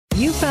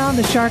You found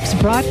the Sharks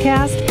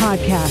Broadcast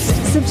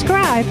podcast.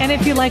 Subscribe, and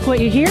if you like what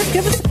you hear,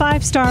 give us a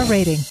 5-star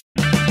rating.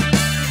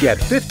 Get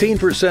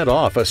 15%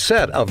 off a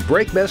set of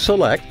BrakeBest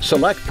Select,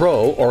 Select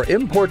Pro, or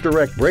Import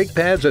Direct brake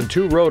pads and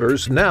 2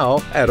 rotors now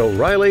at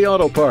O'Reilly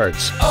Auto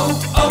Parts.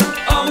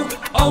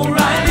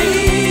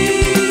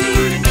 O'Reilly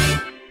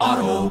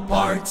Auto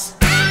Parts.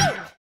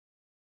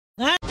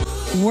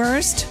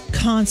 Worst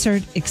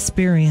concert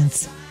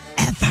experience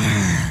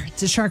ever.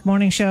 It's a Shark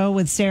Morning Show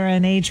with Sarah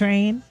and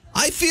A-Train.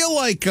 I feel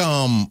like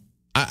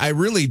I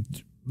really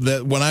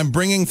that when I'm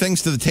bringing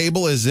things to the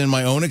table is in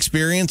my own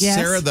experience, yes.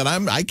 Sarah, that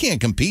I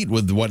can't compete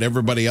with what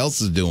everybody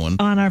else is doing.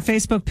 On our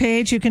Facebook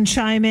page, you can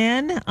chime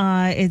in.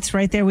 It's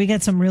right there. We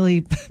got some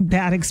really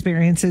bad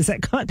experiences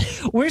at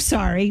We're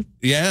sorry.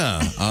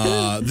 Yeah.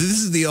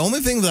 This is the only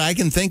thing that I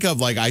can think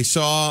of. Like, I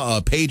saw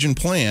a Page and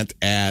Plant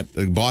at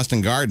Boston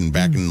Garden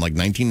back in like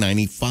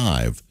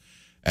 1995.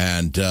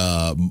 And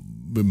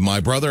my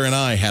brother and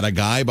I had a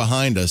guy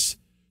behind us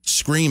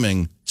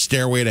screaming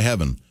Stairway to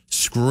Heaven.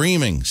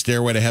 Screaming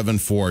Stairway to Heaven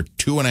for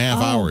 2.5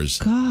 hours.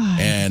 God.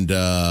 And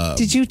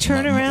did you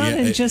turn around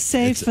and just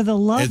say, for the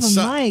love of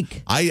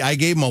Mike? I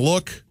gave him a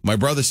look. My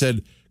brother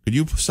said, could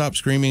you stop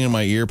screaming in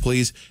my ear,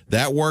 please?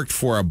 That worked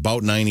for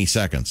about 90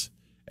 seconds.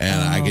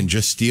 And I can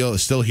just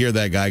still hear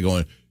that guy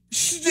going,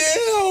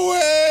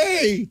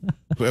 Stairway!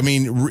 I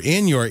mean,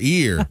 in your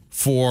ear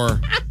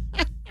for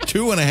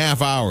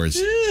 2.5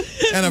 hours.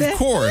 And of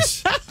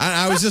course,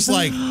 I was just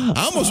like,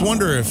 I almost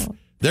wonder if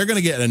they're going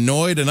to get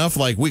annoyed enough,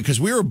 like because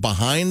we were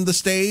behind the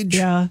stage.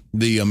 Yeah.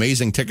 The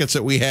amazing tickets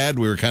that we had,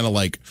 we were kind of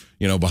like,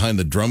 behind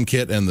the drum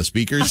kit and the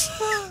speakers.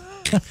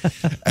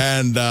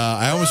 And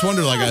I almost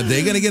wonder, like, are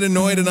they going to get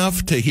annoyed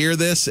enough to hear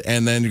this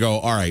and then go,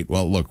 all right,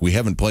 well, look, we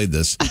haven't played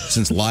this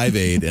since Live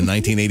Aid in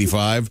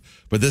 1985,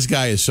 but this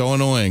guy is so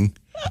annoying.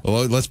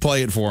 Well, let's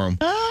play it for him.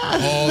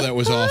 Oh, that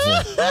was awful.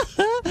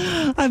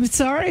 I'm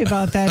sorry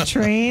about that,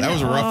 Train. That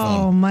was a rough one.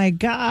 Oh, my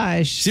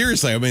gosh.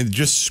 Seriously, I mean,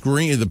 just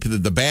scream.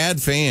 The bad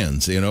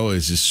fans,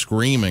 is just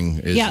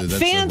screaming.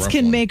 Fans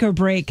can make or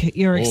break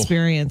your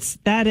experience.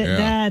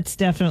 That's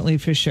definitely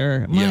for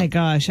sure. My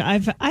gosh,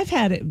 I've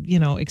had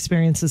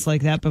experiences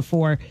like that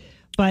before,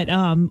 but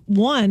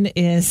one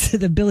is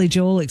the Billy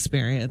Joel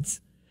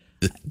experience.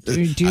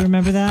 Do you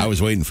remember that? I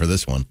was waiting for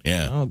this one.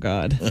 Yeah. Oh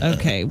God.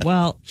 Okay.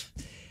 Well,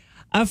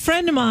 a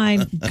friend of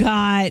mine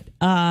got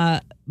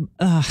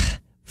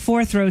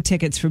 4th row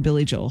tickets for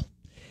Billy Joel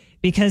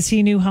because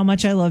he knew how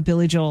much I love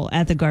Billy Joel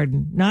at the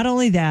Garden. Not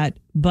only that,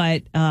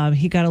 but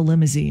he got a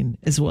limousine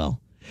as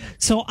well.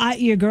 So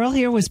your girl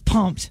here was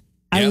pumped.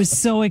 Yep. I was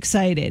so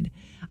excited.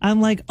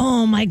 I'm like,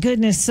 oh my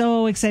goodness,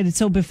 so excited.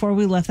 So before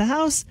we left the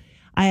house,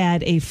 I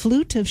had a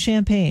flute of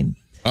champagne.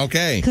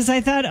 Okay. Because I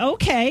thought,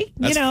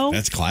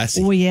 that's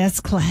classy. Oh yes,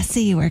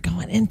 classy. We're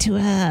going into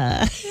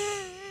a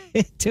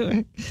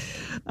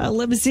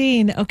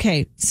limousine.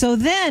 Okay. So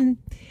then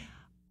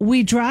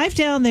we drive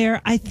down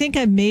there. I think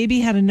I maybe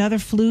had another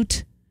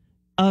flute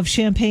of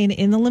champagne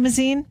in the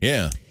limousine.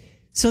 Yeah.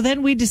 So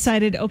then we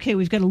decided, okay,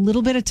 we've got a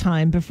little bit of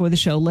time before the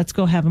show. Let's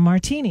go have a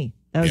martini.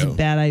 That was a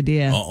bad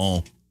idea.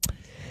 Uh-oh.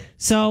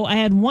 So I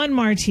had one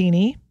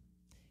martini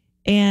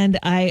and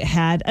I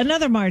had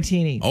another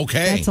martini.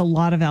 Okay. That's a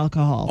lot of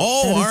alcohol.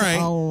 Oh, all right.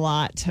 A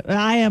lot.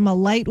 I am a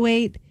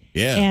lightweight.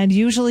 Yeah. And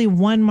usually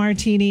one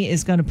martini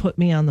is going to put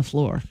me on the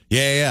floor.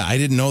 Yeah. I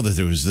didn't know that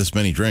there was this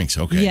many drinks.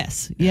 Okay.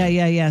 Yes.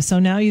 Yeah. So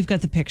now you've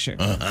got the picture.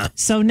 Uh-huh.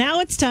 So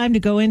now it's time to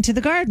go into the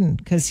Garden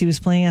because he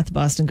was playing at the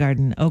Boston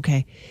Garden.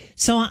 Okay.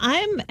 So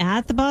I'm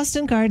at the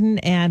Boston Garden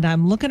and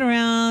I'm looking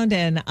around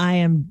and I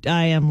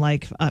am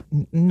like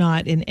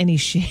not in any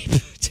shape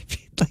to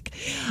be like,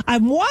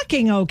 I'm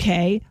walking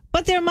okay,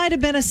 but there might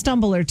have been a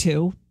stumble or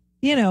two,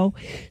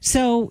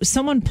 So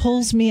someone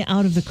pulls me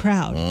out of the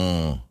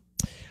crowd.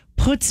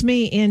 Puts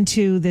me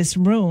into this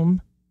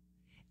room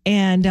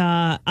and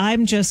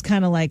I'm just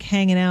kind of like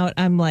hanging out.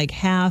 I'm like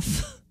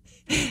half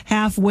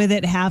with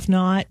it, half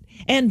not.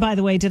 And by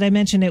the way, did I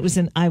mention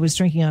I was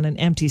drinking on an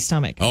empty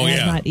stomach? Oh, I yeah.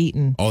 had not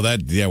eaten. Oh,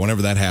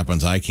 whenever that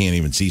happens, I can't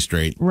even see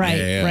straight.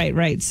 Right,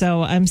 right.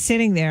 So I'm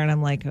sitting there and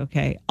I'm like,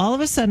 okay. All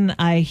of a sudden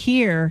I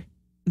hear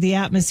the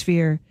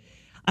atmosphere.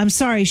 I'm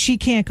sorry, she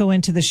can't go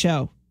into the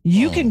show.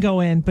 You can go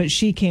in, but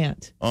she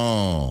can't.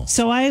 Oh.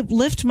 So I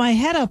lift my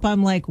head up.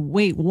 I'm like,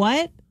 wait,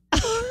 what?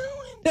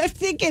 I'm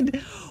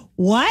thinking,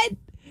 what?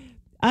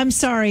 I'm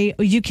sorry,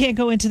 you can't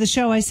go into the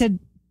show. I said,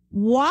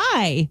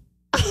 why?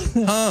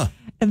 Huh.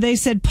 And they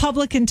said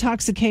public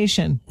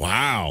intoxication.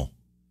 Wow.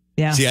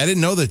 Yeah. See, I didn't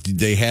know that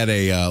they had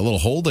a little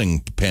holding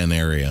pen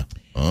area.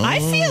 Oh. I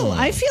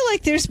feel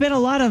like there's been a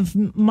lot of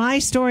my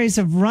stories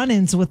of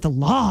run-ins with the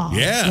law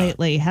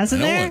lately,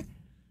 hasn't there?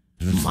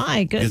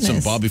 My goodness. Get some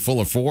Bobby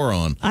Fuller 4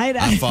 on.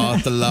 I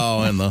fought the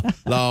law and the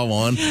law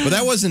won. But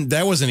that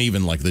wasn't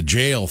even like the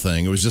jail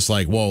thing. It was just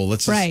like, whoa,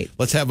 let's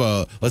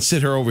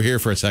sit her over here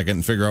for a second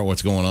and figure out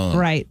what's going on.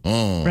 Right.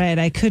 Oh. Right.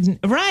 I couldn't.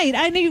 Right.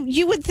 I knew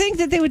you would think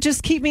that they would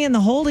just keep me in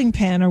the holding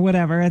pen or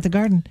whatever at the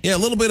garden. Yeah, a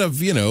little bit of,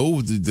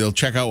 they'll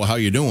check out how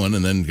you're doing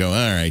and then go, all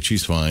right,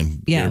 she's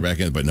fine. Yeah. Get her back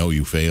in. But no,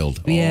 you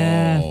failed.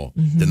 Yeah. Oh,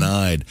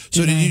 denied.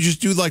 So did you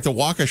just do like the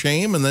walk of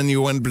shame and then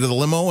you went to the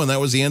limo and that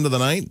was the end of the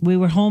night? We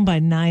were home by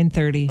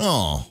 9:30.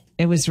 Oh.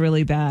 It was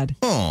really bad.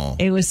 Oh.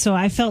 It was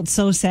I felt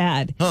so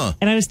sad. Huh.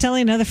 And I was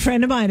telling another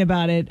friend of mine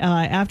about it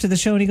after the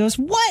show, and he goes,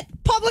 "What?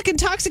 Public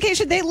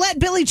intoxication? They let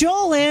Billy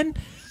Joel in."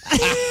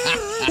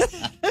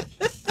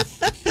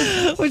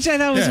 Which I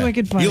thought was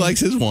wicked funny. He likes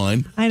his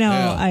wine. I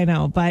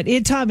know. But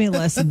it taught me a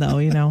lesson, though,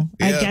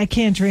 I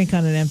can't drink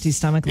on an empty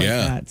stomach like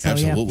that. So,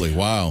 absolutely.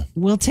 Wow.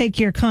 We'll take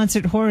your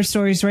concert horror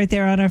stories right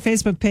there on our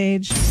Facebook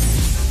page.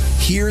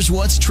 Here's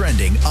what's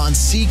trending on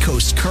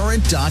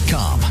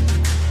seacoastcurrent.com.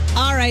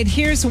 All right,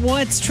 here's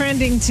what's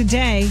trending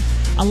today.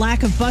 A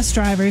lack of bus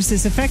drivers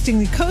is affecting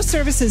the coast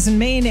services in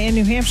Maine and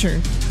New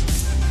Hampshire.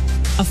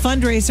 A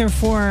fundraiser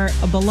for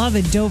a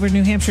beloved Dover,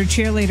 New Hampshire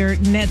cheerleader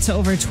nets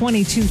over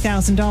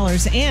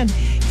 $22,000. And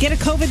get a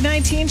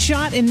COVID-19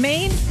 shot in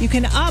Maine? You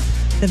can up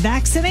the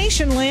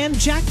vaccination land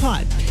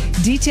jackpot.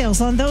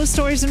 Details on those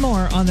stories and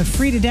more on the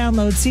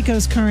free-to-download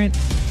Seacoast Current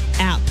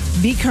app.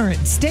 Be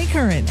current. Stay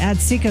current at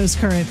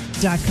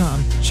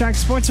seacoastcurrent.com. Shark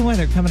Sports and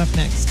Weather coming up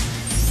next.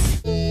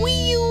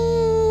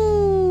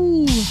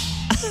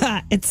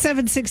 It's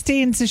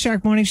 7:16. It's the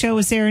Shark Morning Show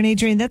with Sarah and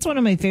Adrian. That's one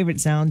of my favorite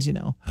sounds,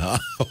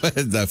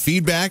 The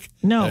feedback?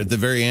 No. At the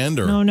very end?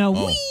 Or? No.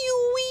 Oh.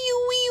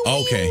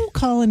 Okay.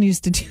 Colin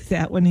used to do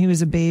that when he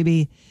was a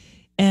baby.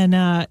 And,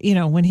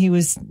 when he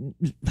was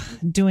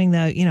doing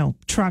the,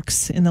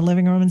 trucks in the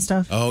living room and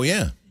stuff. Oh,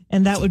 yeah.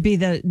 And that would be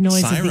the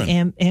noise Siren. of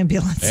the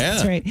ambulance. Yeah,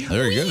 That's right.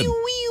 Very good.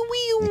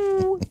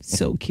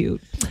 So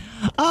cute.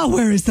 Oh,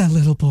 where is that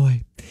little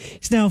boy?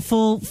 He's now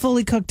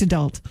fully cooked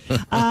adult.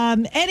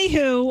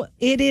 Anywho,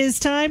 it is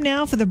time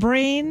now for the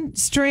brain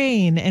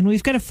strain. And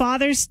we've got a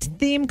Father's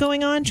theme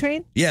going on,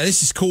 Train. Yeah,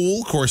 this is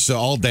cool. Of course,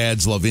 all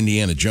dads love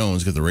Indiana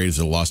Jones because the Raiders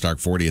of the Lost Ark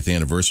 40th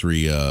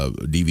anniversary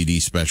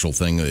DVD special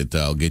thing that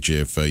I'll get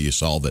you if you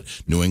solve it.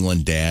 New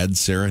England dads,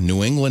 Sarah.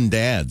 New England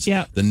dads.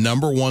 Yeah. The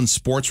number one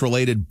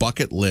sports-related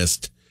bucket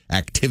list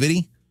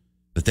activity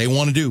that they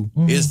want to do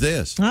is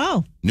this.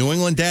 Oh. New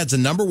England dads, the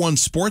number one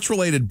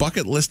sports-related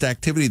bucket list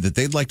activity that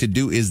they'd like to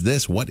do is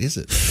this. What is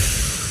it?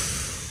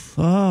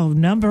 Oh,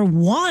 number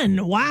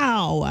one.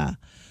 Wow.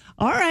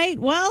 All right.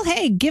 Well,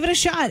 hey, give it a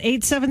shot.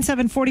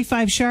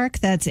 877-45-SHARK.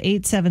 That's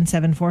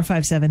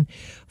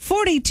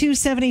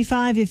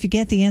 877-457-4275. If you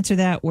get the answer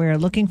that we're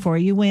looking for,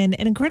 you win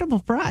an incredible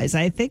prize.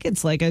 I think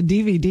it's like a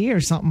DVD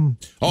or something.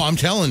 Oh, I'm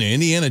telling you,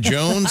 Indiana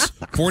Jones,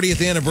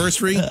 40th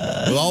anniversary,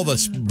 with all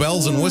the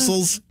bells and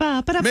whistles.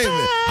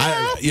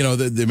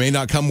 They may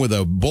not come with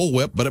a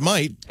bullwhip, but it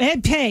might.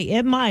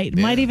 It might.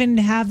 Might even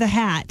have the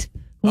hat.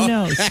 Who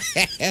knows?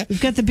 We've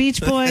got the Beach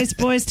Boys,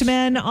 Boys to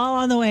Men, all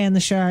on the way on the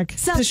Shark.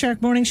 The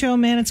Shark Morning Show,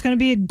 man, it's going to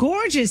be a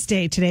gorgeous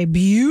day today.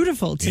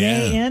 Beautiful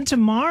today and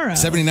tomorrow.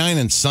 79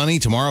 and sunny.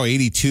 Tomorrow,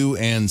 82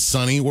 and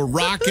sunny. We're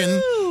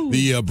rocking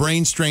the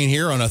brain strain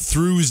here on a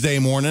Thursday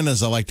morning,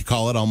 as I like to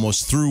call it,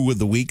 almost through with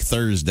the week,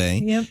 Thursday.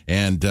 Yep.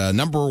 And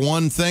number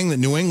one thing that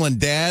New England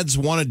dads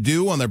want to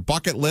do on their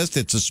bucket list,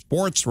 it's a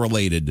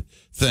sports-related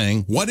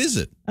thing. What is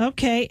it?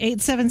 Okay,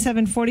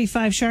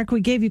 877-45-SHARK.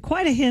 We gave you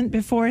quite a hint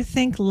before.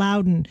 Think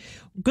Loudon.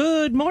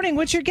 Good morning.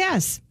 What's your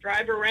guess?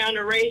 Drive around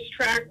a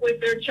racetrack with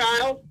their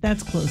child.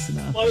 That's close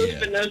enough. Close,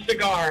 but no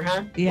cigar,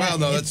 huh? Yeah, Well,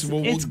 no, it's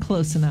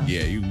close enough.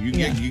 Yeah, you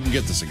can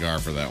get the cigar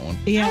for that one.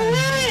 Yeah. All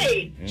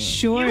right.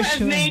 Sure, You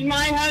have made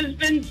my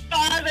husband's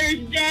Father's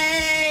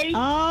Day.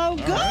 Oh,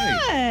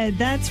 good. right.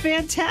 That's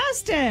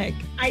fantastic.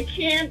 I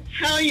can't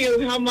tell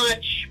you how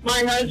much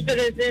my husband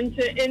is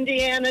into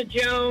Indiana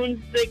Jones,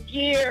 the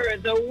gear,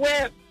 the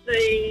whip,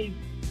 the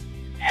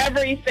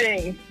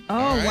everything.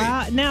 Oh, right.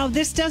 wow. Now,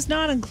 this does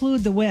not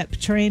include the whip.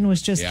 Train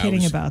was just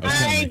kidding about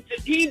that.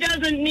 He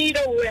doesn't need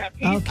a whip.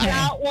 He's Okay.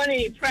 got one and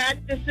he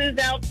practices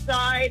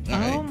outside.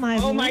 Oh, my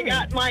Oh my Lord.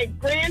 God, my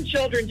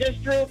grandchildren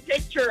just drew a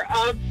picture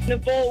of the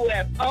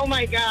bullwhip. Oh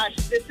my gosh,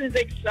 this is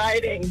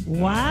exciting.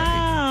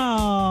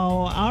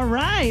 Wow. All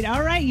right.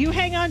 You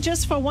hang on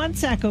just for 1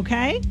 sec,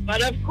 okay?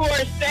 But of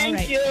course, thank All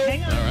right. you.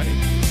 Hang on. All right.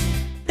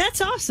 That's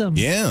awesome.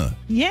 Yeah.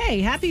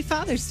 Yay. Happy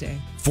Father's Day.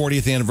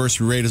 40th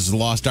anniversary Raiders of the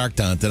Lost Ark.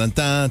 Dun, dun,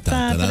 dun,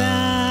 dun, dun,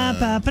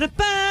 dun.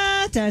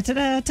 Ba-ba-da,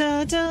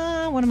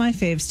 da-da-da-da-da. One of my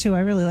faves, too. I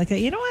really like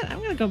that. You know what? I'm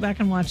going to go back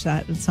and watch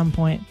that at some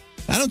point.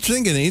 I don't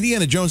think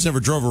Indiana Jones never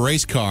drove a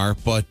race car,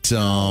 but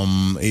So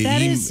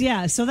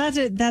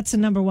that's a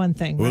number one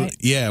thing, right?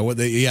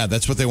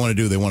 That's what they want to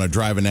do. They want to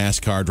drive a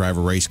NASCAR, drive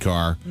a race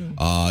car.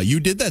 You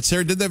did that,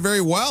 Sarah. Did that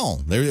very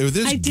well.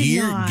 There's I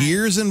did not.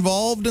 gears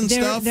involved and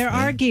stuff. There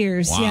are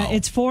gears. Wow. Yeah,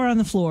 it's 4 on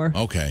the floor.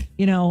 Okay.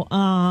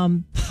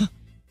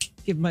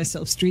 Give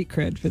myself street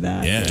cred for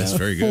that. Yeah, that's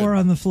very good. 4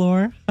 on the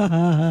floor.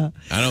 I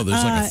know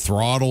there's like a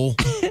throttle.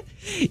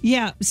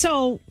 Yeah.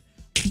 So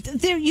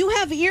there you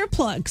have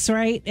earplugs,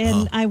 right?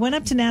 And I went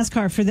up to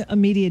NASCAR for a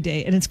media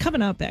day, and it's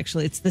coming up,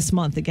 actually. It's this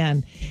month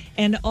again.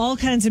 And all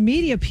kinds of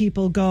media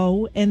people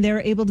go, and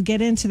they're able to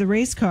get into the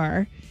race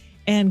car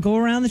and go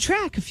around the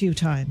track a few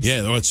times.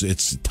 Yeah,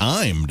 it's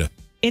timed.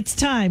 It's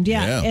timed,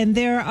 yeah. And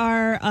there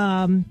are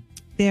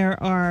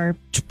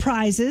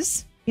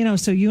prizes,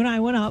 so you and I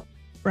went up,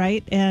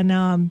 right?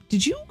 And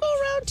did you go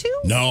around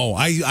too? No,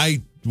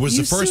 I was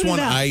You the first one.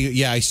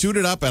 suited up. I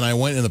suited up and I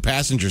went in the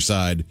passenger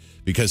side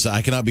because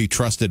I cannot be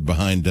trusted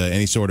behind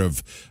any sort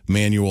of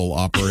manual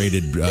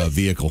operated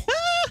vehicle.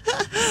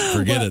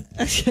 Forget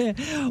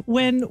it.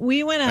 When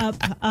we went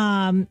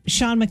up,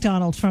 Sean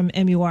McDonald from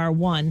MUR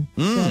won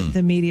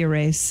the media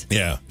race.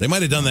 Yeah, they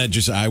might have done that.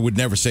 Just I would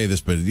never say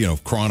this, but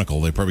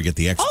Chronicle, they probably get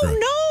the extra.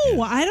 Oh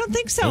no, I don't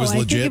think so. It was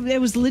legit? I think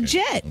it was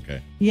legit.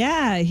 Okay.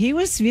 Yeah, he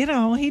was.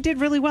 He did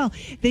really well.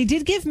 They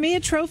did give me a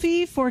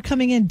trophy for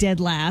coming in dead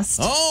last.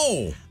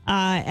 Oh.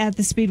 At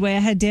the Speedway, I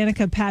had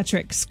Danica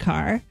Patrick's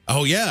car.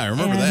 Oh yeah, I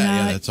remember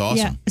that. Yeah, that's awesome.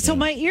 Yeah. So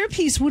my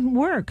earpiece wouldn't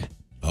work.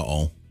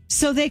 Uh-oh.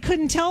 So they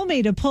couldn't tell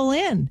me to pull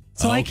in.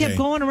 So I kept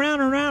going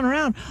around and around and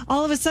around.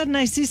 All of a sudden,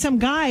 I see some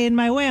guy in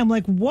my way. I'm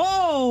like,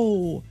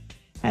 whoa.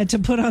 Had to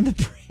put on the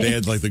brakes. They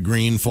had like the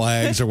green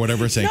flags or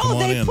whatever saying, come on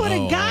they in. put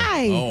a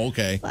guy. Oh,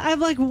 okay.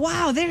 I'm like,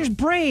 wow, there's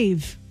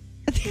brave.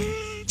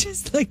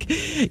 Just like,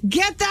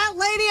 get that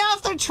lady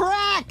off the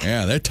track.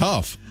 Yeah, they're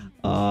tough.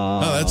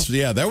 Oh,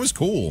 that was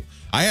cool.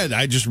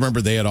 I just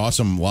remember they had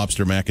awesome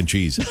lobster mac and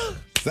cheese.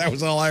 That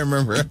was all I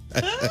remember.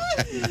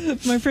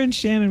 My friend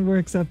Shannon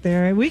works up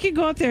there. We could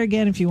go up there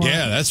again if you want.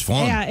 Yeah, that's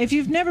fun. Yeah, if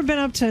you've never been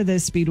up to the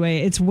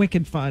Speedway, it's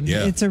wicked fun.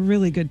 Yeah. It's a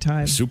really good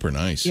time. Super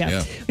nice.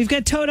 Yeah. We've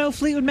got Toto,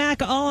 Fleetwood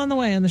Mac all on the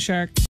way on the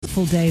Shark.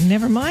 Full day.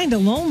 Never mind a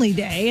lonely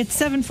day. It's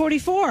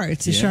 7:44.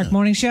 It's the Shark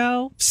Morning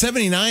Show.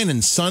 79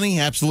 and sunny.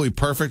 Absolutely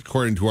perfect,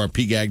 according to our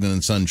P. Gagnon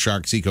and Son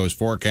Shark Seacoast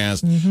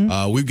forecast.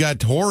 We've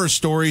got horror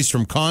stories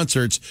from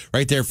concerts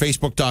right there,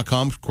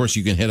 Facebook.com. Of course,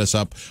 you can hit us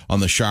up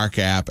on the Shark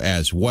app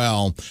as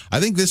well. I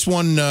think this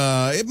one,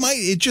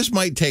 it just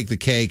might take the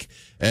cake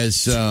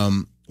as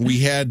we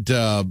had,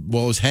 it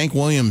was Hank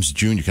Williams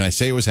Jr. Can I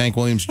say it was Hank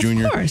Williams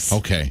Jr.? Of course.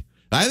 Okay.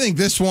 I think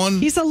this one.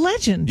 He's a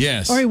legend.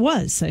 Yes. Or he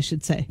was, I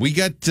should say. We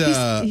got.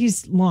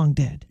 He's long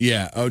dead.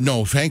 Yeah. Oh,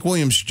 no. Hank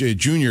Williams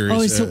Jr.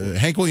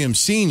 Hank Williams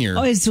Sr.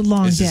 Oh, he's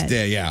long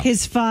dead. Yeah.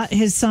 His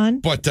son,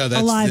 but that's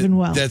alive and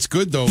well. That's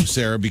good, though,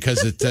 Sarah,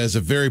 because it has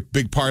a very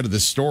big part of the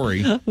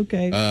story.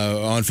 Okay.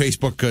 On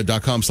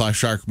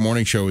Facebook.com/Shark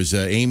Morning Show is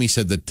Amy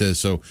said that,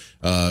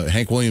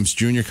 Hank Williams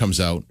Jr. comes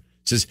out,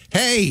 says,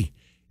 hey,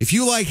 if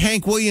you like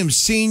Hank Williams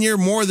Sr.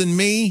 more than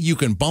me, you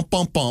can bump,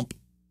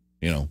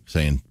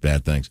 saying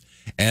bad things.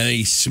 And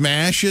he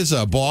smashes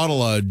a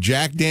bottle of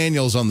Jack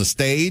Daniels on the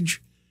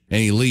stage,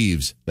 and he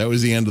leaves. That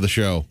was the end of the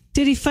show.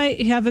 Did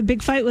he have a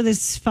big fight with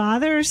his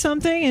father or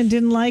something and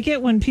didn't like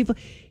it when people...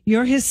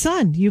 You're his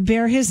son. You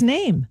bear his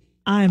name.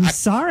 I'm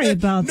sorry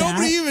about that.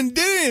 Nobody even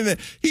did anything.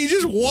 He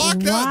just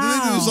walked out.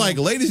 And it was like,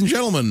 ladies and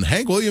gentlemen,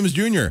 Hank Williams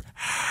Jr.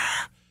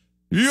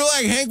 You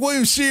like Hank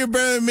Williams Sr.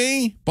 better than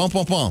me? Bump,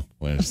 bump, bump.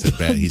 Well, he said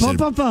bad. He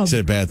said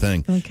a bad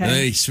thing. Okay. And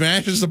then he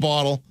smashes the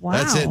bottle. Wow.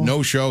 That's it.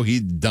 No show.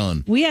 He's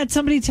done. We had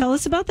somebody tell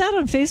us about that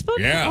on Facebook?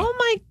 Yeah. Oh,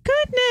 my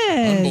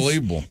goodness.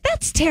 Unbelievable.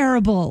 That's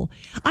terrible.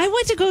 I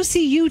went to go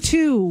see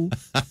U2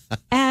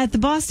 at the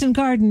Boston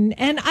Garden,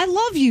 and I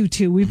love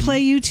U2. We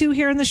play U2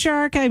 here in the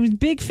Shark. I'm a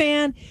big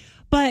fan.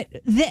 But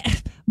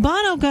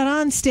Bono got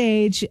on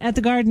stage at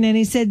the Garden, and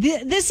he said,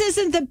 this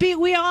isn't the Beatles.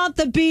 We aren't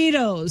the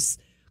Beatles.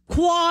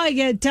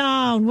 Quiet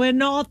down. We're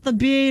not the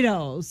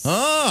Beatles.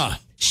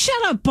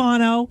 Shut up,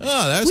 Bono.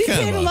 That's we kind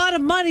paid of a lot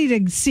of money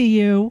to see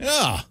you.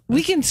 Yeah.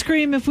 We can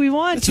scream if we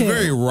want It's to. a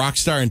very rock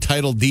star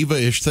entitled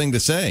diva-ish thing to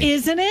say.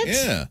 Isn't it?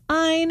 Yeah.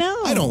 I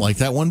know. I don't like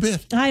that one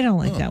bit. I don't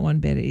like that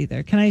one bit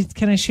either. Can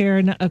I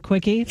share a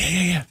quickie?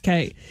 Yeah.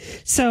 Okay.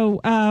 So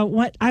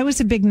I was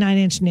a big 9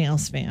 Inch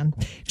Nails fan.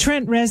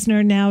 Trent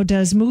Reznor now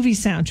does movie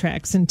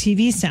soundtracks and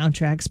TV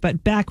soundtracks,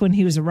 but back when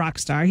he was a rock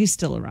star, he's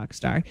still a rock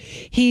star.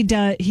 He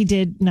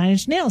did 9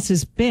 Inch Nails,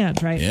 his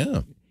band, right?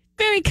 Yeah.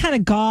 Very kind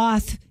of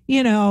goth,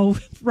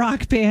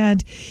 rock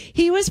band.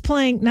 He was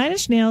playing 9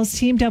 Inch Nails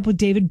teamed up with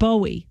David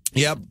Bowie.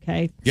 Yep.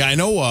 Okay. Yeah, I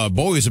know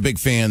Bowie's a big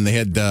fan. They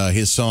had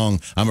his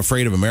song, I'm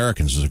Afraid of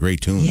Americans, was a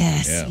great tune.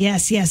 Yes, yeah.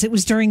 yes. It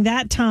was during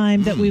that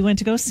time that we went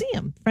to go see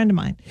him, friend of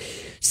mine.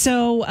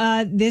 So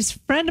this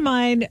friend of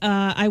mine,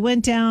 I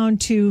went down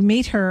to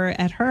meet her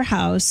at her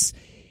house,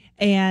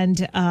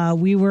 and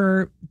we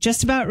were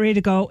just about ready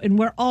to go, and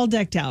we're all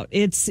decked out.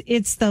 It's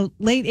the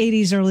late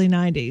 80s, early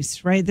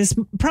 90s, right? This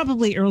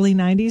probably early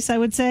 90s, I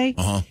would say.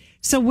 Uh-huh.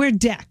 So we're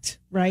decked,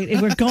 right?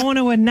 And we're going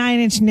to a 9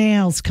 Inch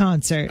Nails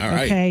concert. All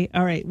right. Okay.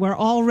 All right. We're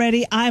all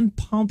ready. I'm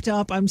pumped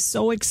up. I'm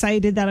so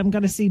excited that I'm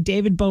going to see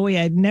David Bowie.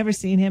 I'd never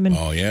seen him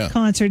in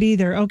concert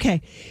either.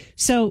 Okay.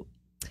 So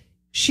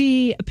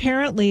she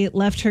apparently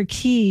left her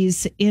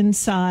keys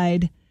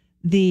inside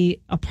the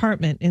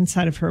apartment,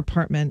 inside of her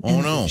apartment,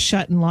 and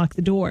shut and lock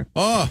the door.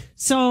 Oh.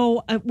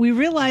 So we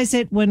realize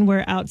it when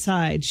we're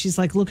outside. She's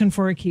like looking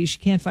for her keys. She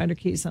can't find her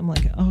keys. I'm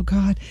like, oh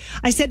God.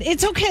 I said,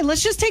 it's okay.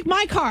 Let's just take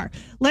my car.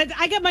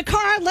 I got my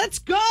car. Let's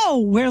go.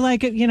 We're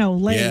like, late.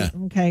 Yeah.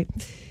 Okay.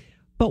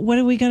 But what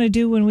are we going to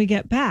do when we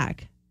get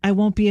back? I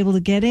won't be able to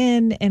get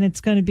in, and it's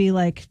going to be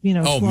like,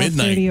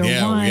 12:30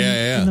 or 1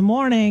 in the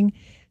morning.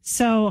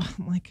 So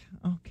I'm like,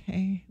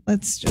 okay,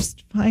 let's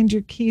just find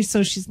your keys.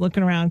 So she's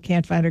looking around,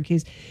 can't find her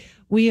keys.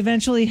 We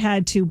eventually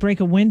had to break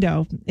a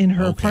window in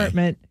her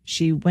apartment.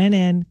 She went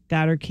in,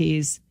 got her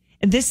keys.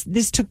 And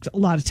this took a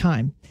lot of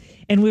time.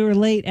 And we were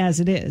late as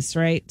it is,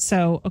 right?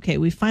 So, okay,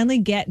 we finally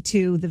get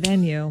to the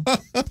venue.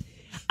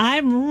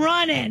 I'm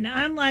running.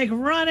 I'm like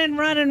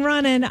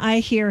running. I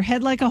hear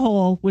Head Like a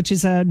Hole, which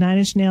is a Nine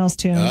Inch Nails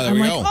tune. I'm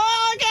like,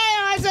 oh, okay.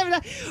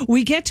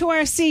 We get to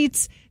our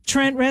seats.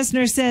 Trent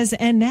Reznor says,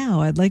 and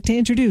now I'd like to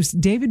introduce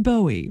David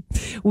Bowie.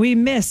 We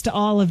missed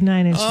all of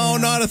Nine Inch Nails. Oh,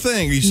 not a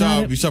thing. You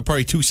saw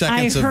probably 2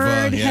 seconds of... I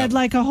heard Head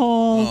Like a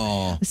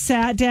Hole,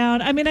 sat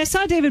down. I mean, I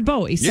saw David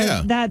Bowie,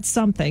 so that's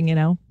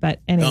something, But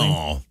anyway.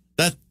 Oh,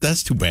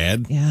 that's too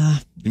bad. Yeah.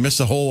 You missed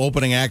the whole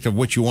opening act of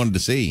what you wanted to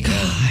see.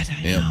 God,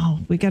 I know.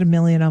 We got a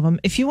million of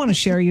them. If you want to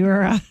share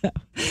your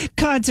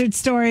concert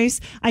stories,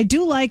 I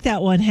do like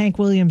that one, Hank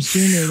Williams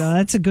Jr., though.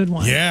 That's a good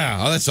one. Yeah.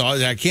 Oh, that's all.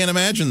 I can't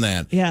imagine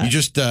that. Yeah. You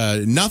just,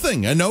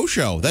 nothing, a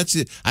no-show. That's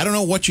it. I don't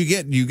know what you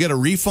get. You get a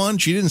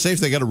refund? She didn't say if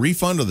they got a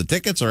refund of the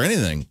tickets or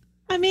anything.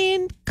 I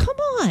mean, come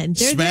on.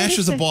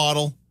 Smashes a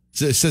bottle.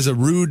 Says a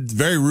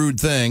very rude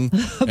thing,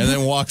 and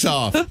then walks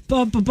off.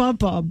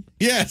 Bum.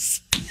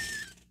 Yes.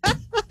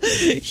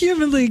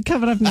 Human League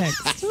coming up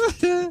next.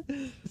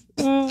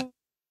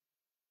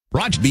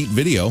 Upbeat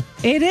video.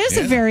 It is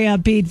a very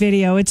upbeat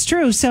video. It's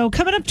true. So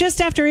coming up just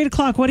after 8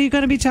 o'clock, what are you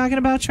going to be talking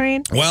about,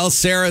 Train? Well,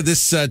 Sarah,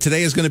 this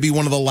today is going to be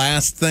one of the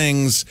last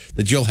things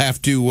that you'll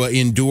have to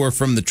endure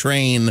from the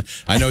train.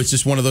 I know it's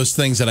just one of those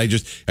things that I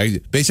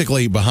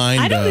basically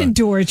behind. I don't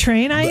endure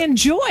Train. I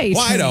enjoy Train.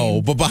 Well, I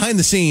know, but behind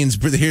the scenes,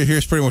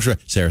 here's pretty much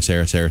Sarah.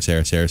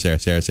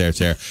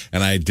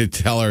 And I did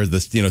tell her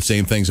the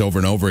same things over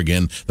and over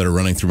again that are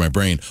running through my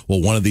brain.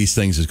 Well, one of these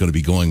things is going to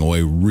be going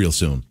away real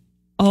soon.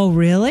 Oh,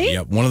 really?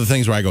 Yep. One of the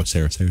things where I go,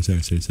 Sarah.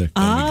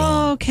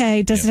 Oh,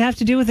 okay. Does it have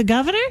to do with the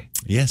governor?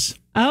 Yes.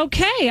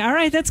 Okay. All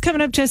right. That's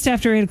coming up just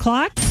after 8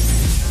 o'clock.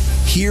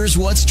 Here's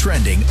what's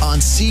trending on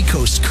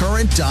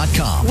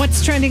seacoastcurrent.com.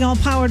 What's trending, all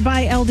powered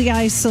by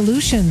LDI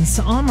Solutions.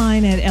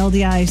 Online at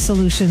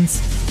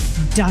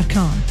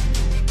ldisolutions.com.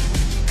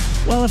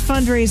 Well, a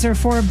fundraiser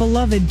for a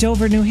beloved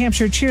Dover, New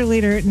Hampshire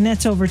cheerleader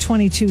nets over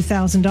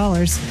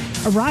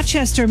 $22,000. A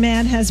Rochester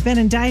man has been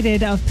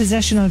indicted of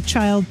possession of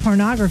child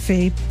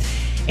pornography.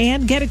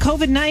 And get a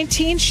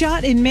COVID-19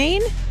 shot in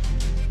Maine,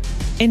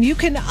 and you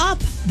can up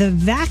the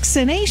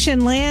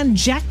vaccination land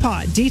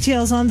jackpot.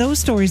 Details on those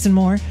stories and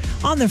more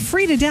on the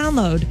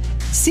free-to-download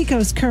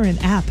Seacoast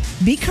Current app.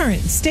 Be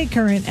current, stay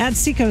current at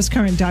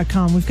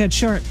seacoastcurrent.com. We've got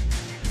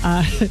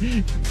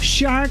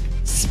Shark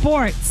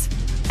Sports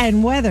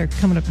and weather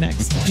coming up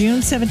next. June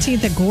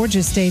 17th, a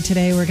gorgeous day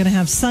today. We're going to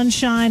have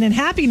sunshine and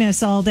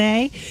happiness all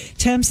day.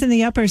 Temps in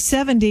the upper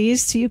 70s,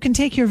 so you can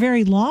take your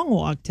very long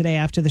walk today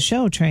after the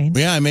show, Train.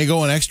 Yeah, I may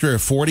go an extra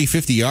 40,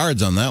 50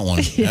 yards on that one.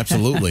 Yeah.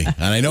 Absolutely. And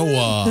I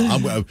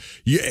know,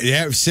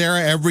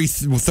 Sarah, every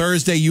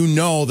Thursday,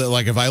 that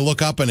like if I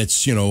look up and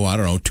it's,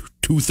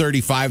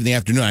 2:35 in the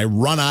afternoon, I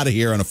run out of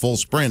here on a full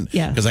sprint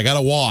because I got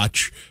to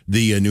watch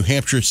the New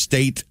Hampshire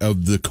State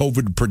of the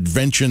COVID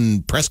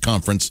Prevention press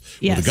conference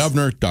with the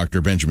governor,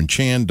 Dr. Benjamin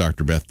Chan,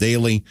 Dr. Beth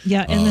Daly.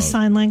 Yeah, and the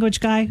sign language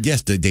guy.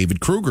 Yes,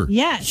 David Kruger.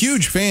 Yes.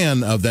 Huge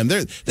fan of them.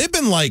 They've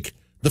been like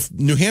the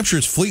New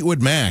Hampshire's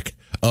Fleetwood Mac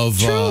of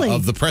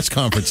the press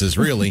conferences,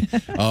 really,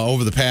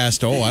 over the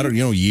past,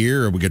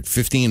 year. We got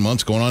 15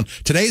 months going on.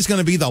 Today's going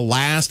to be the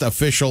last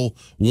official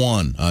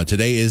one.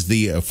 Today is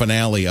the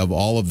finale of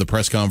all of the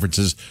press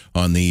conferences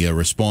on the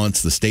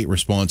state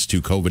response to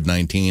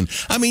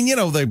COVID-19. I mean,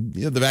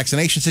 the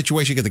vaccination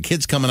situation, you get the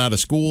kids coming out of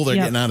school. They're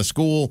getting out of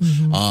school.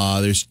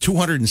 Mm-hmm. There's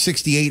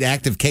 268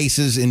 active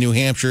cases in New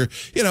Hampshire.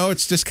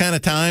 It's just kind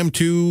of time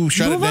to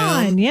shut it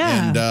down.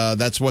 And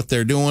that's what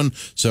they're doing.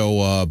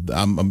 So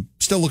I'm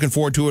still looking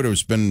forward to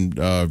it. It's been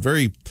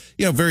very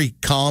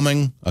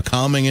calming, a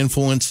calming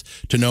influence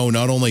to know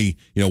not only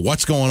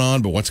what's going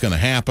on, but what's going to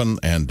happen.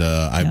 And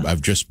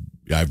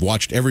I've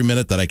watched every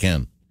minute that I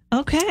can.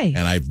 Okay.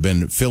 And I've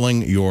been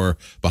filling your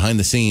behind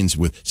the scenes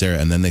with Sarah,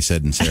 and then they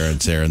said and Sarah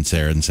and Sarah and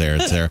Sarah and Sarah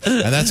and Sarah,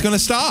 and that's going to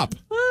stop.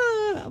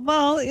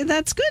 Well,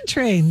 that's good,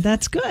 Train.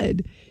 That's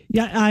good.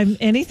 Yeah,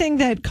 anything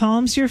that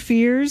calms your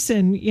fears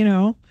and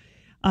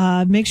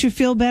makes you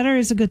feel better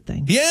is a good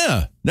thing.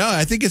 Yeah. No,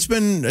 I think it's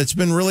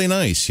been really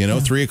nice.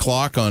 3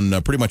 o'clock on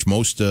pretty much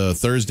most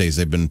Thursdays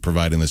they've been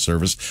providing this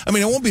service. I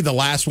mean, it won't be the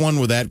last one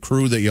with that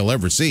crew that you'll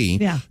ever see.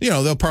 Yeah.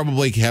 They'll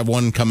probably have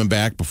one coming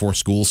back before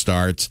school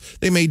starts.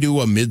 They may do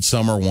a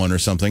midsummer one or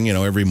something,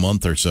 every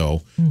month or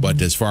so. Mm-hmm. But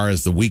as far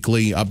as the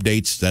weekly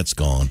updates, that's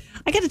gone.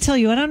 I got to tell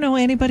you, I don't know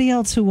anybody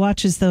else who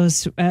watches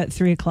those at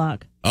 3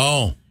 o'clock.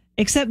 Oh.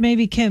 Except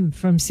maybe Kim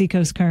from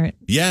Seacoast Current.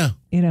 Yeah.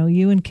 You know,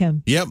 you and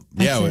Kim. Yep.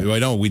 That's yeah. it. I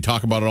know. We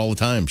talk about it all the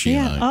time. She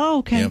and I. Oh,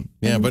 okay. Yep.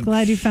 Yeah. I'm but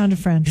glad you found a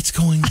friend. it's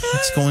going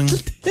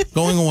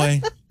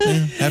away. Yeah,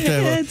 have to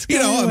have It's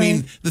going away. I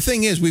mean, the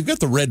thing is, we've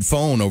got the red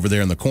phone over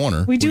there in the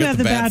corner. We do got have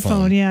the bad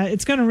phone. Yeah,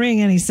 it's going to ring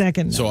any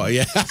second. So,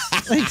 yeah.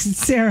 Like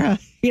Sarah,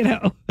 you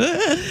know,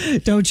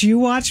 don't you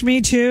watch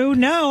me too?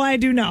 No, I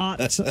do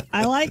not.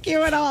 I like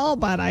you and all,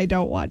 but I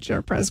don't watch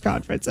your press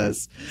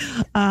conferences.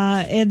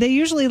 And they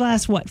usually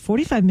last,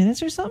 45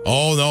 minutes or something?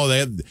 Oh, no. They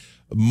had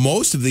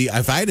most of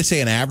if I had to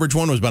say an average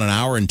one was about an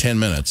hour and 10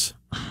 minutes.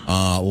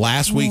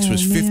 Last week's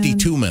was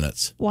 52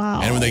 minutes.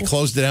 Wow. And when they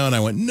closed it down, I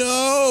went,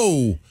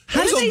 no.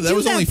 How do they do that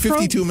was only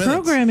 52 minutes.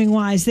 Programming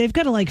wise, they've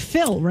got to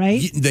fill,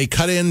 right? They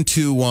cut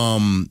into,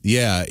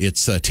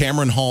 it's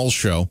Tamron Hall's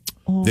show.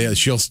 Oh.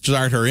 She'll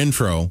start her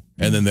intro,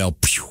 and then they'll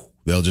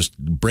just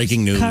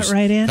breaking news. Cut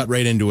right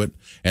into it,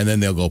 and then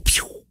they'll go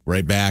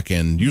right back.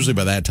 And usually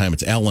by that time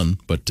it's Ellen,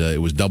 but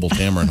it was double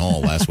Tamron Hall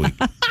last week.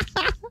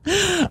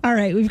 All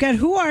right, we've got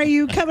Who Are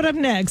You coming up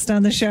next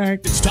on The Shark.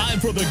 It's time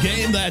for the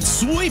game that's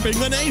sweeping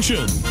the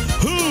nation.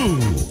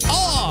 Who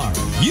are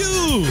you?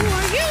 Who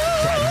are you?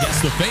 Try to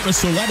guess the famous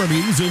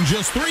celebrities in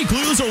just 3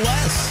 clues or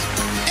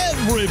less.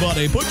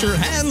 Everybody put your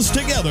hands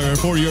together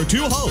for your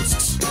 2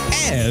 hosts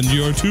and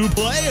your 2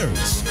 players,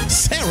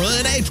 Sarah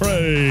and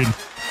A-Train.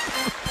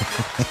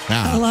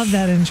 I love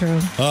that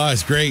intro. Oh,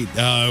 it's great.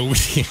 All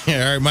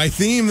right, my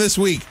theme this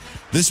week.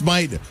 This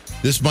might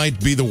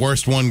be the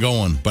worst one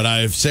going,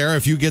 but Sarah,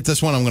 if you get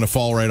this one, I'm going to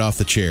fall right off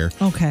the chair.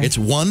 Okay. It's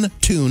One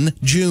Tune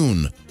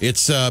June.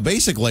 It's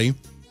basically,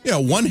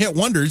 one-hit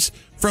wonders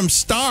from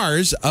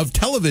stars of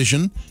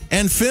television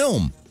and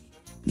film.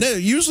 Now,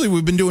 usually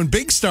we've been doing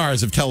big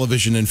stars of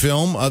television and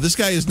film. This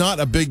guy is not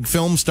a big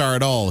film star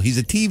at all. He's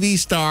a TV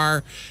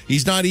star.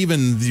 He's not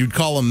even, you'd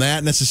call him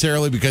that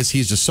necessarily, because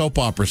he's a soap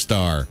opera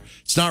star.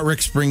 It's not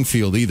Rick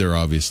Springfield either,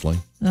 obviously.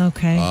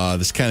 Okay.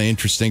 This is kind of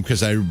interesting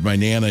because my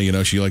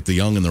Nana, she liked The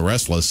Young and the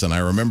Restless, and I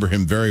remember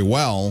him very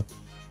well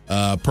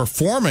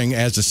performing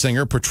as a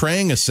singer,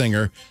 portraying a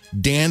singer,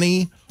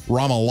 Danny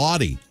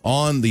Ramalotti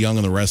on The Young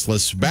and the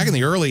Restless back in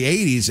the early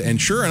 80s.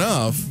 And sure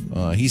enough,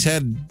 he's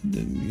had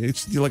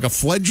it's like a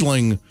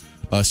fledgling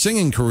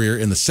singing career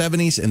in the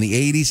 70s and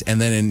the 80s.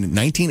 And then in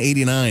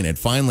 1989, it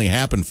finally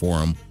happened for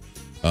him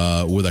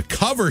with a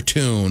cover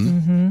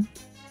tune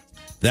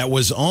that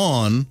was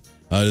on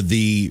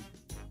the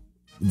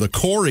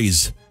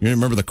Coreys. You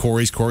remember the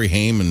Coreys, Corey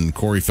Haim and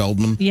Corey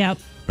Feldman? Yep.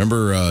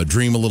 Remember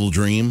Dream a Little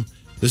Dream?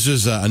 This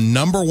is a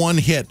 #1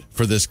 hit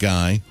for this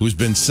guy who's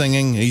been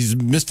singing. He's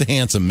Mr.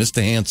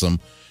 Handsome.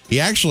 He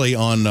actually,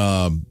 on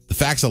The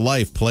Facts of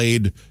Life,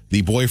 played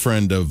the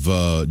boyfriend of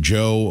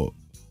Joe,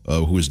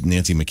 who was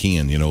Nancy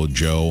McKeon.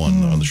 Joe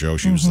on the show.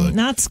 She was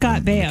not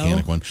Scott Baio.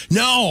 Mechanic one.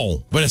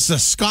 No, but it's a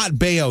Scott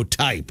Baio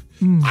type.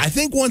 I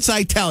think once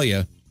I tell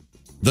you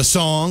the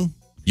song,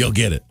 you'll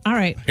get it. All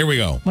right. Here we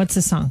go. What's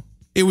the song?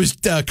 It was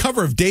a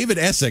cover of David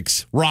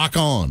Essex, Rock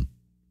On.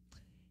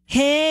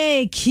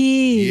 Hey,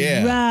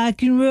 kid,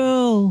 rock and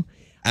roll.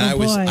 And I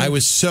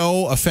was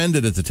so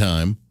offended at the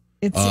time.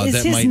 Is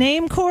his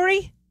name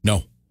Corey?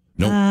 No.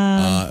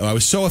 I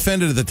was so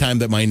offended at the time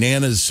that my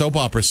Nana's soap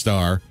opera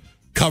star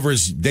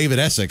covers David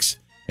Essex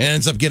and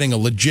ends up getting a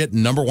legit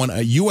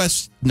 #1,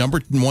 U.S.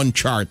 #1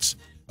 charts.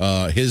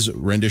 His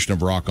rendition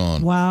of Rock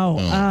On. Wow.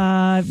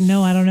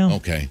 No, I don't know.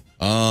 Okay.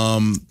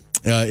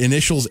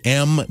 Initials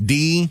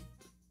MD.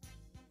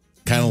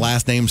 Kind of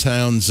last name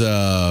sounds,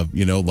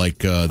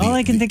 like... all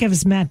I can think of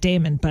is Matt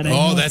Damon, but I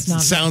know that it's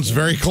not sounds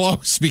very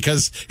close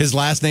because his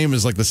last name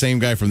is like the same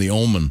guy from The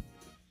Omen.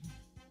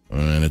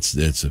 And so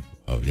it's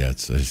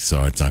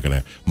not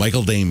going to...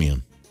 Michael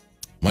Damian.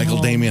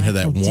 Michael Damian had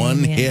that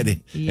one hit,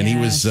 and he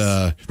was...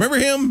 remember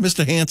him,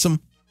 Mr. Handsome?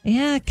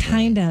 Yeah,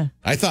 kind of.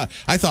 I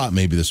thought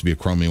maybe this would be a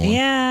crummy one.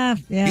 Yeah.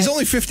 He's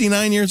only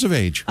 59 years of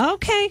age.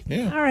 Okay.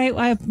 Yeah. All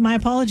right. My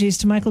apologies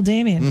to Michael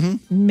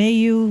Damian. May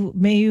you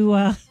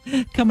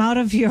come out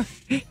of your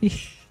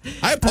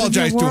I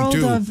apologize to him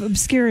too. World of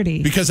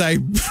obscurity. Because I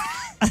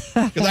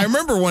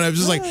remember when I was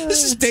just like,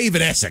 this is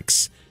David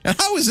Essex. And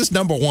how is this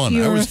 #1?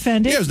 You were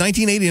offended? Yeah, it was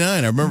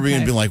 1989. I remember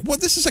being like,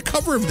 what? This is a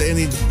cover of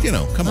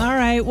come on. All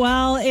right.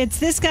 Well, it's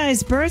this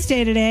guy's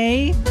birthday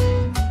today.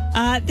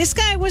 This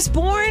guy was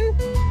born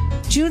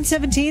June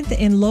 17th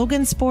in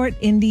Logansport,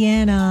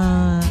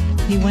 Indiana.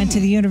 He went to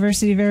the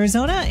University of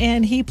Arizona,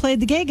 and he played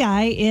the gay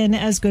guy in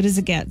As Good as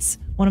It Gets.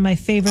 One of my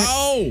favorite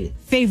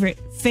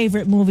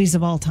movies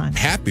of all time.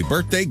 Happy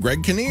birthday,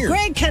 Greg Kinnear.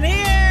 Greg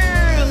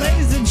Kinnear,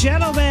 ladies and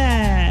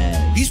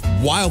gentlemen. He's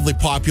wildly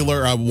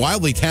popular,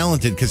 wildly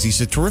talented because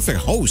he's a terrific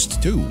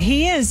host, too.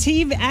 He is.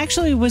 He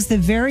actually was the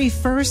very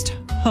first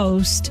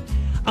host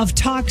of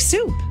Talk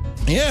Soup.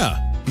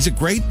 Yeah. He's a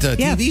great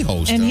TV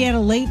host. And he had a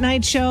late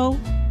night show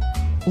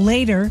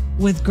later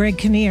with Greg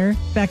Kinnear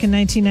back in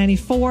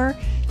 1994.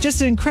 just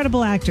an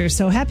incredible actor.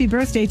 So happy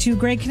birthday to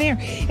Greg Kinnear.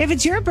 If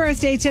it's your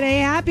birthday today,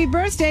 happy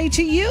birthday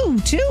to you,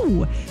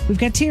 too. We've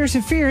got Tears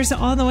of Fears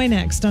on the way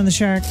next on The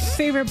Shark.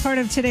 Favorite part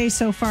of today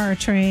so far,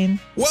 Train?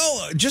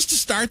 Well, just to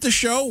start the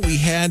show, we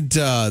had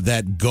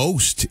that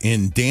ghost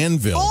in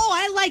Danville. Oh,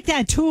 I like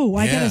that, too,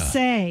 I gotta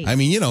say. I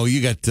mean,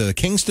 you got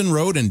Kingston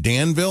Road in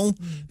Danville.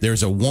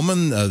 There's a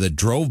woman that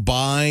drove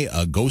by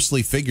a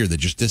ghostly figure that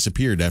just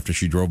disappeared after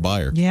she drove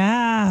by her.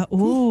 Yeah.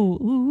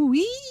 Ooh.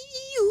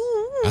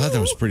 I thought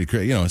that was pretty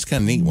cool. It's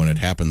kind of neat when it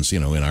happens,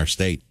 in our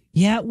state.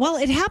 Yeah, well,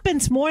 it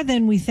happens more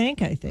than we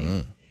think, I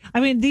think. I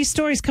mean, these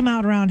stories come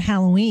out around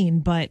Halloween,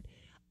 but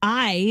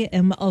I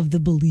am of the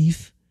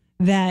belief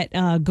that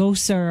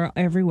ghosts are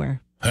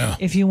everywhere. Yeah.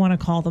 If you want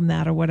to call them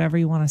that or whatever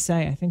you want to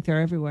say. I think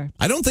they're everywhere.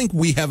 I don't think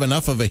we have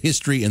enough of a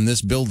history in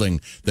this building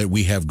that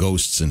we have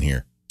ghosts in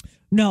here.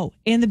 No.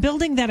 In the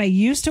building that I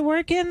used to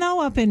work in,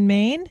 though, up in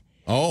Maine,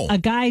 a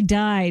guy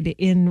died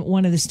in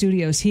one of the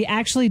studios. He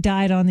actually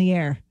died on the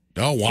air.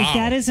 Oh, wow. If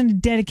that isn't a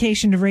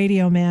dedication to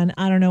radio, man,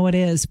 I don't know what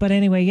is. But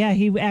anyway, yeah,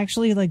 he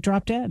actually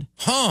dropped dead.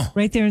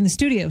 Right there in the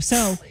studio.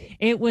 So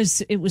it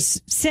was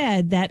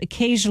said that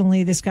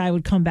occasionally this guy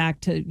would come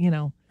back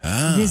to,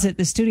 visit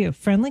the studio.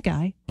 Friendly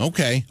guy.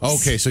 Okay.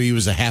 So he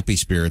was a happy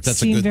spirit. That's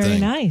Seemed a good very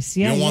thing. Nice.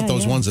 Yeah, you don't want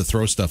those ones that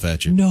throw stuff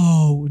at you.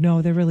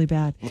 No, they're really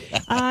bad.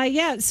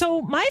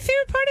 So my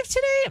favorite part of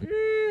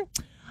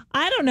today,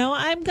 I don't know.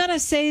 I'm going to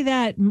say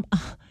that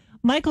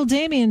Michael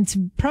Damian's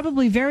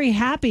probably very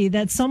happy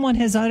that someone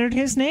has uttered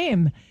his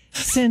name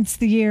since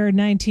the year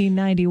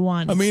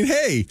 1991. I mean,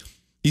 hey,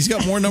 he's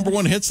got more number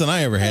one hits than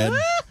I ever had.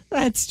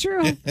 That's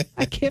true.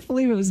 I can't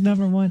believe it was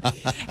number one.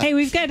 Hey,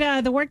 we've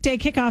got the Workday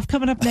Kickoff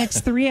coming up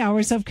next. 3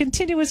 hours of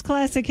continuous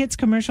classic hits,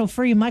 commercial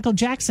free. Michael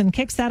Jackson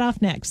kicks that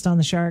off next on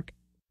The Shark.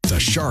 The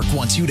Shark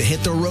wants you to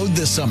hit the road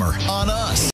this summer on us.